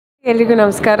ಎಲ್ರಿಗೂ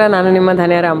ನಮಸ್ಕಾರ. ನಾನು ನಿಮ್ಮ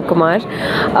ಧನ್ಯ ರಾಮ್ಕುಮಾರ್.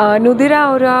 ನುದಿರಾ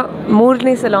ಅವರ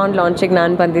 3ನೇ ಸಲಾನ್ ಲಾಂಚಿಗೆ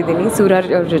ನಾನು ಬಂದಿದ್ದೀನಿ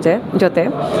ಸೂರಜ್ ಅವ್ರ ಜೊತೆ.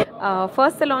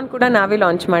 ಫಸ್ಟ್ ಸಲಾನ್ ಕೂಡ ನಾವೇ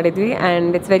ಲಾಂಚ್ ಮಾಡಿದ್ವಿ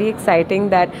and it's very exciting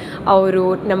that ಅವರು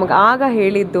ನಮಗೆ ಆಗ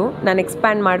ಹೇಳಿದ್ದು ನಾನು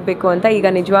ಎಕ್ಸ್ಪ್ಯಾಂಡ್ ಮಾಡಬೇಕು ಅಂತ. ಈಗ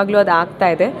ನಿಜವಾಗ್ಲೂ ಅದು ಆಗ್ತಾ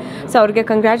ಇದೆ. ಸೊ ಅವ್ರಿಗೆ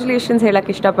ಕಂಗ್ರ್ಯಾಚುಲೇಷನ್ಸ್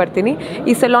ಹೇಳೋಕ್ಕೆ ಇಷ್ಟಪಡ್ತೀನಿ.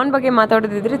 ಈ ಸಲಾನ್ ಬಗ್ಗೆ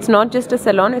ಮಾತಾಡೋದಿದ್ರೆ it's not just a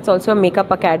ಸಲಾನ್, it's also a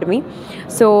makeup academy.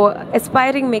 So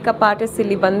aspiring makeup artist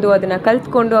ಇಲ್ಲಿ ಬಂದು ಅದನ್ನು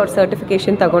ಕಲ್ತ್ಕೊಂಡು ಅವ್ರ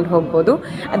ಸರ್ಟಿಫಿಕೇಷನ್ ತೊಗೊಂಡು ಹೋಗ್ಬೋದು.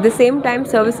 At the same time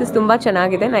services ತುಂಬ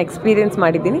ಚೆನ್ನಾಗಿದೆ, ನಾನು ಎಕ್ಸ್ಪೀರಿಯನ್ಸ್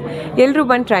ಮಾಡಿದ್ದೀನಿ. ಎಲ್ಲರೂ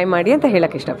ಬಂದು ಟ್ರೈ ಮಾಡಿ ಅಂತ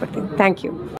ಹೇಳೋಕ್ಕೆ ಇಷ್ಟಪಡ್ತೀನಿ. Thank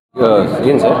you.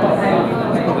 ಏನು ಸರ್,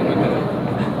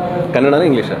 ಕನ್ನಡನ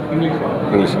ಇಂಗ್ಲೀಷಾ?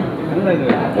 ಇಂಗ್ಲೀಷ್.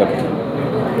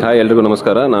 ಹಾಯ್, ಎಲ್ರಿಗೂ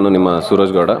ನಮಸ್ಕಾರ. ನಾನು ನಿಮ್ಮ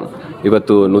ಸೂರಜ್ ಗೌಡ.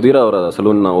 ಇವತ್ತು ನುದಿರಾ ಅವರ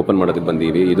ಸಲೂನ್ನ ಓಪನ್ ಮಾಡೋದಕ್ಕೆ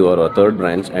ಬಂದೀವಿ. ಇದು ಅವರ 3rd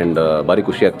ಬ್ರಾಂಚ್ ಆ್ಯಂಡ್ ಭಾರಿ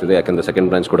ಖುಷಿ ಆಗ್ತಿದೆ, ಯಾಕಂದರೆ 2nd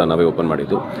ಬ್ರಾಂಚ್ ಕೂಡ ನಾವೇ ಓಪನ್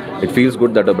ಮಾಡಿದ್ದು. It feels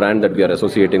good that a brand that we are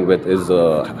associating with is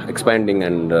expanding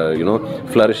and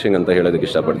flourishing ಅಂತ ಹೇಳೋದಕ್ಕೆ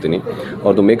ಇಷ್ಟಪಡ್ತೀನಿ.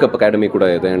 ಅವ್ರದ್ದು ಮೇಕಪ್ ಅಕಾಡೆಮಿ ಕೂಡ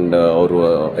ಇದೆ ಆ್ಯಂಡ್ ಅವರು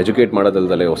ಎಜುಕೇಟ್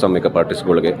ಮಾಡೋದಲ್ಲದೆ ಹೊಸ ಮೇಕಪ್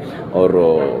ಆರ್ಟಿಸ್ಟ್ಗಳಿಗೆ ಅವರು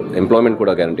ಎಂಪ್ಲಾಯ್ಮೆಂಟ್ ಕೂಡ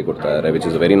ಗ್ಯಾರಂಟಿ ಕೊಡ್ತಾರೆ, which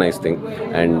is a very nice thing.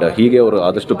 And ಹೀಗೆ ಅವರು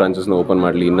ಆದಷ್ಟು ಬ್ರಾಂಚಸ್ನ ಓಪನ್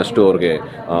ಮಾಡಲಿ, ಇನ್ನಷ್ಟು ಅವ್ರಿಗೆ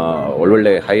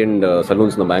ಒಳ್ಳೊಳ್ಳೆ ಹೈ ಎಂಡ್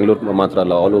ಸಲೂನ್ಸ್ನ ಬ್ಯಾಂಗ್ಳೂರ್ ಮಾತ್ರ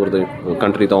ಅಲ್ಲ, ಆಲ್ ಓವರ್ ದ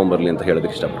ಕಂಟ್ರಿ ತೊಗೊಂಬರಲಿ ಅಂತ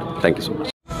ಹೇಳೋದಕ್ಕೆ ಇಷ್ಟಪಡ್ತೀನಿ. Thank you so much.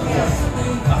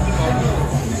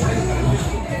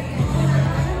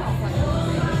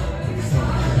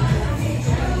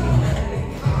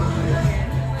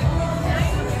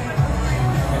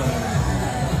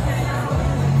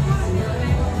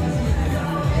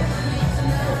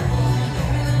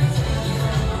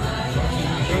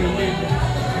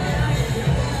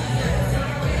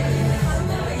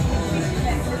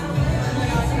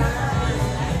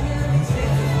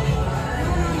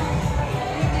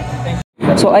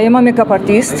 So I am a makeup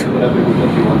artist.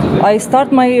 I start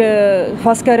my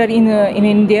first career in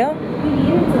India.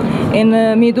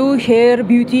 Me do hair,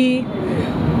 beauty,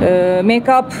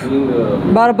 makeup,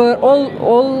 barber,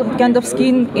 all kind of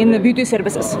skin in beauty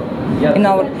services.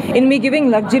 In me giving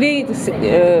luxury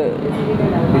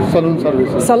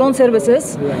salon services.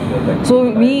 So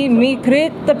me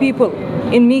create the people.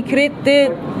 In me create the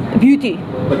beauty,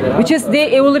 which is they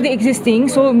already existing.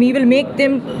 So me will make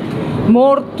them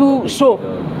more to show.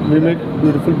 We make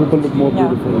beautiful people look more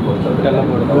beautiful.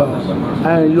 Yeah.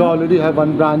 And you already have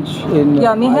one branch in...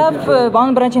 Yeah, we have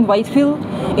one branch in Whitefield.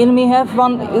 We have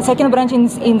one second branch in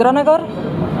Indranagar,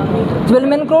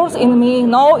 12 crores.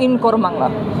 Now in Koramangala.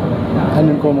 And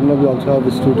in Koramangala we also have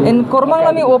a studio. In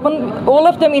Koramangala we open all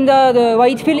of them in the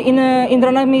Whitefield. In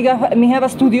Indranagar we have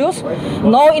a studios.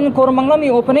 Now in Koramangala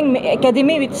we opening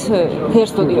academy with hair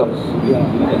studio. Yeah.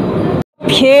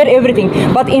 Hair, everything.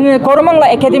 But in Koramangala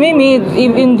Academy, me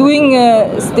in doing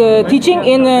teaching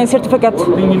in certificate.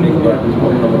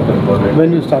 When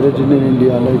you started in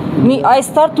India, like I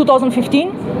start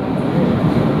 2015.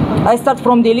 I start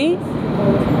from Delhi.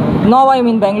 Now I am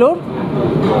in Bangalore.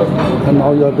 And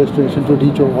now you are destination to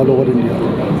reach all over India.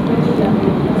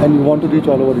 And you want to reach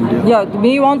all over India. Yeah,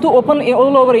 we want to open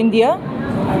all over India.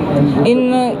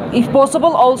 If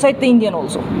possible, outside the Indian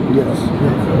also. Yes.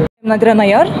 Noodira,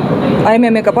 I am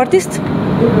a makeup artist.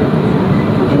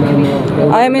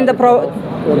 I am in the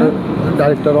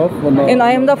director of and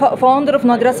I am the founder of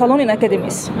Noodira Salon in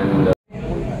Academies.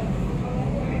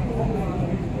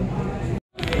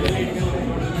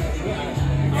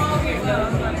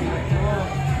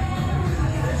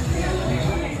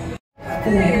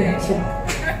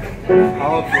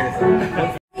 Okay.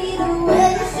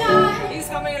 He's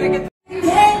coming to get